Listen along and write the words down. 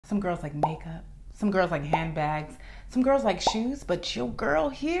Some girls like makeup. Some girls like handbags. Some girls like shoes. But your girl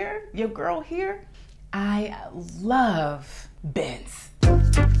here, I love bins.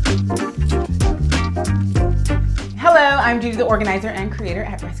 Hello, I'm Judi, the organizer and creator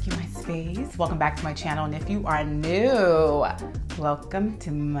at Rescue My Space. Welcome back to my channel, and if you are new, welcome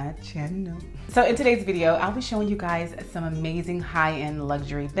to my channel. So in today's video, I'll be showing you guys some amazing high-end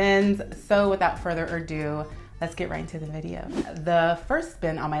luxury bins. So without further ado, let's get right into the video. The first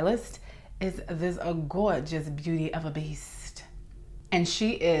bin on my list is this gorgeous beauty of a beast. And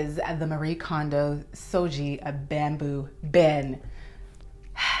she is the Marie Kondo Soji bamboo bin.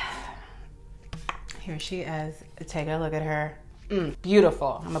 Here she is. Take a look at her.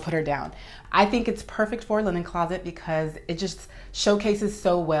 Beautiful. I'm gonna put her down. I think it's perfect for a linen closet because it just showcases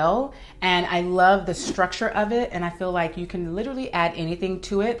so well, and I love the structure of it, and I feel like you can literally add anything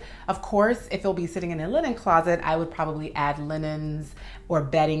to it. Of course, if it'll be sitting in a linen closet, I would probably add linens or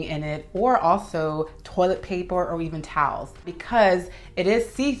bedding in it, or also toilet paper or even towels, because it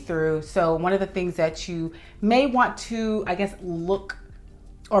is see-through. So one of the things that you may want to, I guess, look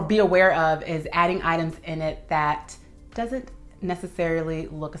or be aware of is adding items in it that doesn't necessarily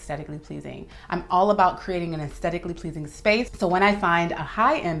look aesthetically pleasing. I'm all about creating an aesthetically pleasing space. So when I find a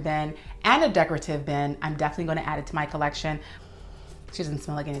high-end bin and a decorative bin, I'm definitely going to add it to my collection. She doesn't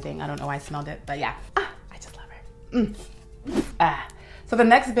smell like anything. I don't know why I smelled it, but yeah, I just love her. So the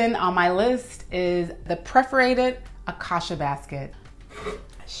next bin on my list is the perforated Akasha basket.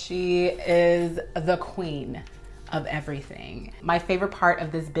 She is the queen of everything. My favorite part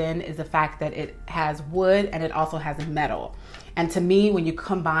of this bin is the fact that it has wood and it also has metal. And to me, when you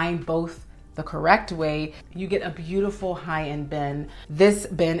combine both the correct way, you get a beautiful high-end bin. This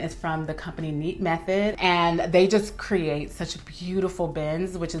bin is from the company Neat Method, and they just create such beautiful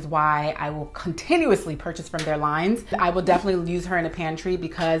bins, which is why I will continuously purchase from their lines. I will definitely use her in a pantry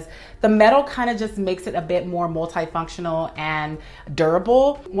because the metal kind of just makes it a bit more multifunctional and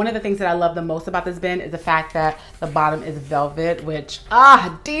durable. One of the things that I love the most about this bin is the fact that the bottom is velvet, which,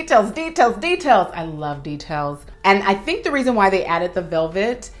 details, details, details. I love details. And I think the reason why they added the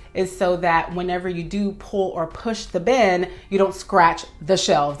velvet is so that whenever you do pull or push the bin, you don't scratch the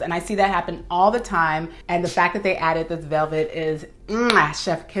shelves. And I see that happen all the time. And the fact that they added this velvet is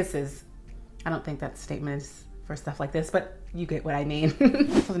chef kisses. I don't think that statement is for stuff like this, but you get what I mean.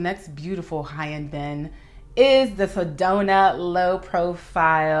 So the next beautiful high-end bin is the Sedona low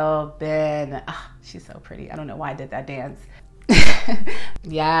profile bin. She's so pretty. I don't know why I did that dance.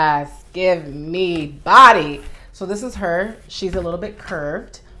 Yes, give me body. So this is her. She's a little bit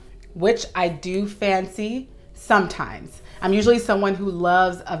curved, which I do fancy sometimes. I'm usually someone who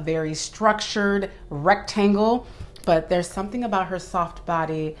loves a very structured rectangle, but there's something about her soft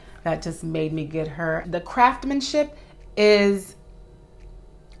body that just made me get her. The craftsmanship is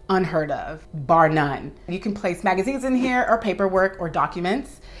unheard of, bar none. You can place magazines in here or paperwork or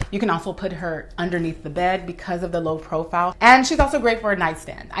documents. You can also put her underneath the bed because of the low profile. And she's also great for a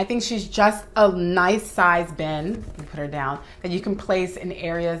nightstand. I think she's just a nice size bin, you put her down, that you can place in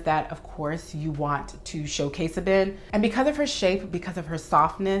areas that, of course, you want to showcase a bin. And because of her shape, because of her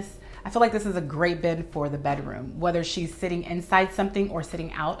softness, I feel like this is a great bin for the bedroom. Whether she's sitting inside something or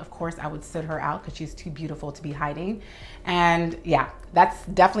sitting out, of course, I would sit her out because she's too beautiful to be hiding. And yeah, that's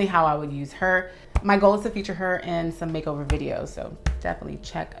definitely how I would use her. My goal is to feature her in some makeover videos, so definitely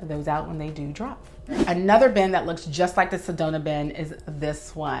check those out when they do drop. Another bin that looks just like the Sedona bin is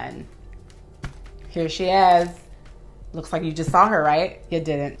this one. Here she is. Looks like you just saw her, right? You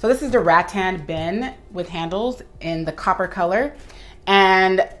didn't. So this is the rattan bin with handles in the copper color.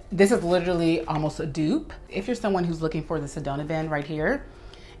 And this is literally almost a dupe. If you're someone who's looking for the Sedona bin right here,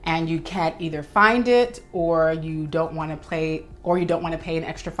 and you can't either find it or you don't want to pay an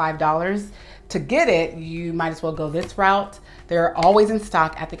extra $5 to get it, you might as well go this route. They're always in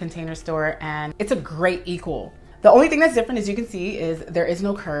stock at the Container Store, and it's a great equal. The only thing that's different, as you can see, is there is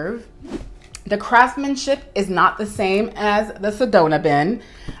no curve. The craftsmanship is not the same as the Sedona bin.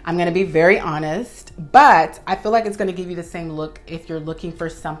 I'm gonna be very honest, but I feel like it's gonna give you the same look if you're looking for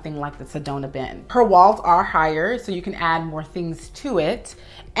something like the Sedona bin. Her walls are higher, so you can add more things to it.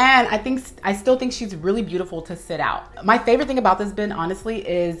 And I still think she's really beautiful to sit out. My favorite thing about this bin, honestly,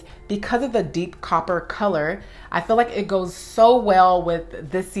 is because of the deep copper color, I feel like it goes so well with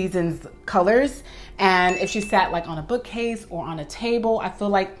this season's colors. And if she sat like on a bookcase or on a table, I feel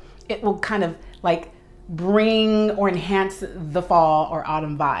like it will kind of like bring or enhance the fall or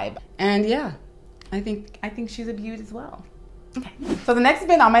autumn vibe. And yeah, I think she's a beaut as well. Okay, so the next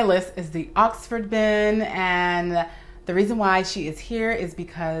bin on my list is the Oxford bin, and the reason why she is here is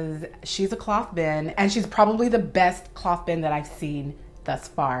because she's a cloth bin, and she's probably the best cloth bin that I've seen thus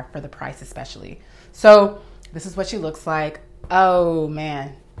far for the price especially. So this is what she looks like. Oh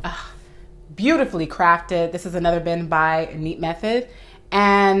man, beautifully crafted. This is another bin by Neat Method.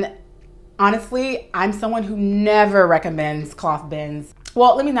 And honestly, I'm someone who never recommends cloth bins.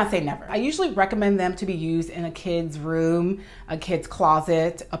 Well, let me not say never. I usually recommend them to be used in a kid's room, a kid's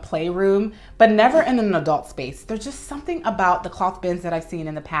closet, a playroom, but never in an adult space. There's just something about the cloth bins that I've seen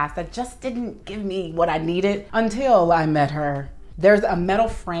in the past that just didn't give me what I needed until I met her. There's a metal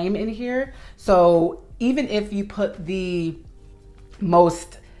frame in here, so even if you put the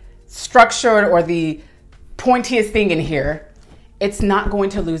most structured or the pointiest thing in here, it's not going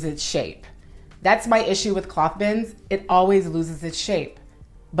to lose its shape. That's my issue with cloth bins. It always loses its shape,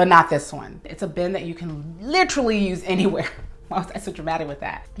 but not this one. It's a bin that you can literally use anywhere. Why was I so dramatic with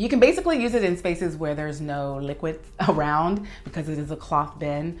that? You can basically use it in spaces where there's no liquid around because it is a cloth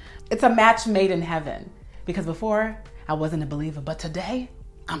bin. It's a match made in heaven, because before I wasn't a believer, but today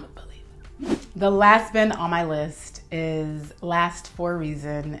I'm a believer. The last bin on my list is last for a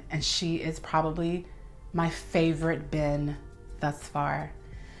reason, and she is probably my favorite bin thus far.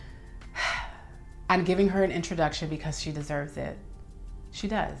 I'm giving her an introduction because she deserves it. She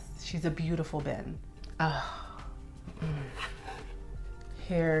does. She's a beautiful bin. Oh.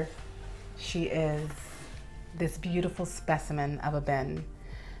 Here she is, this beautiful specimen of a bin.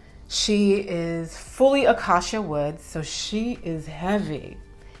 She is fully acacia wood, so she is heavy,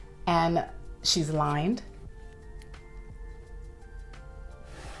 and she's lined,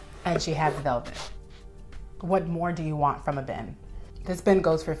 and she has velvet. What more do you want from a bin? This bin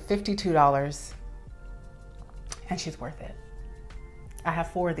goes for $52. And she's worth it. I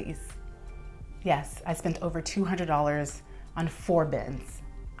have 4 of these. Yes, I spent over $200 on 4 bins.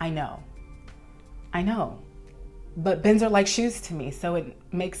 I know. But bins are like shoes to me, so it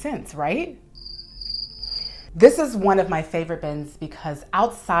makes sense, right? This is one of my favorite bins because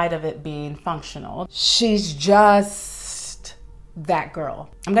outside of it being functional, she's just that girl.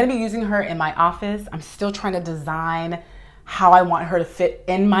 I'm gonna be using her in my office. I'm still trying to design how I want her to fit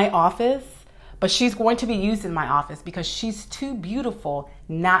in my office. But she's going to be used in my office because she's too beautiful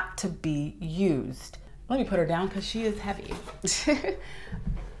not to be used. Let me put her down because she is heavy.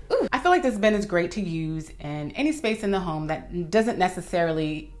 Ooh, I feel like this bin is great to use in any space in the home that doesn't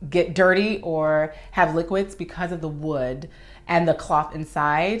necessarily get dirty or have liquids because of the wood and the cloth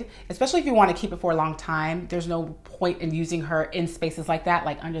inside. Especially if you want to keep it for a long time, there's no point in using her in spaces like that,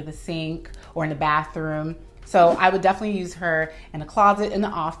 like under the sink or in the bathroom. So I would definitely use her in a closet, in the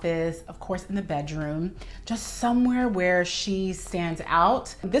office, of course in the bedroom, just somewhere where she stands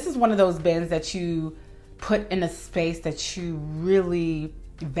out. This is one of those bins that you put in a space that you really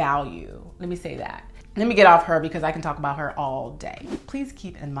value. Let me say that. Let me get off her because I can talk about her all day. Please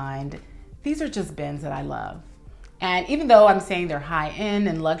keep in mind, these are just bins that I love. And even though I'm saying they're high end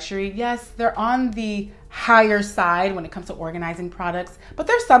and luxury, yes, they're on the higher side when it comes to organizing products, but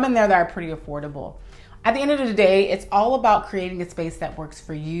there's some in there that are pretty affordable. At the end of the day, it's all about creating a space that works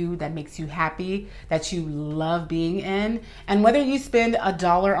for you, that makes you happy, that you love being in. And whether you spend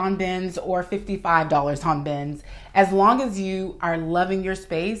 $1 on bins or $55 on bins, as long as you are loving your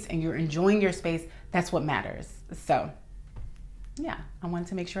space and you're enjoying your space, that's what matters. So yeah, I wanted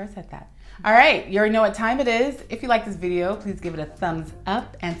to make sure I said that. All right, you already know what time it is. If you like this video, please give it a thumbs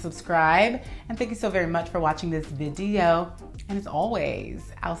up and subscribe. And thank you so very much for watching this video. And as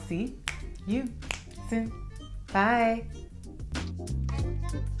always, I'll see you soon. Bye.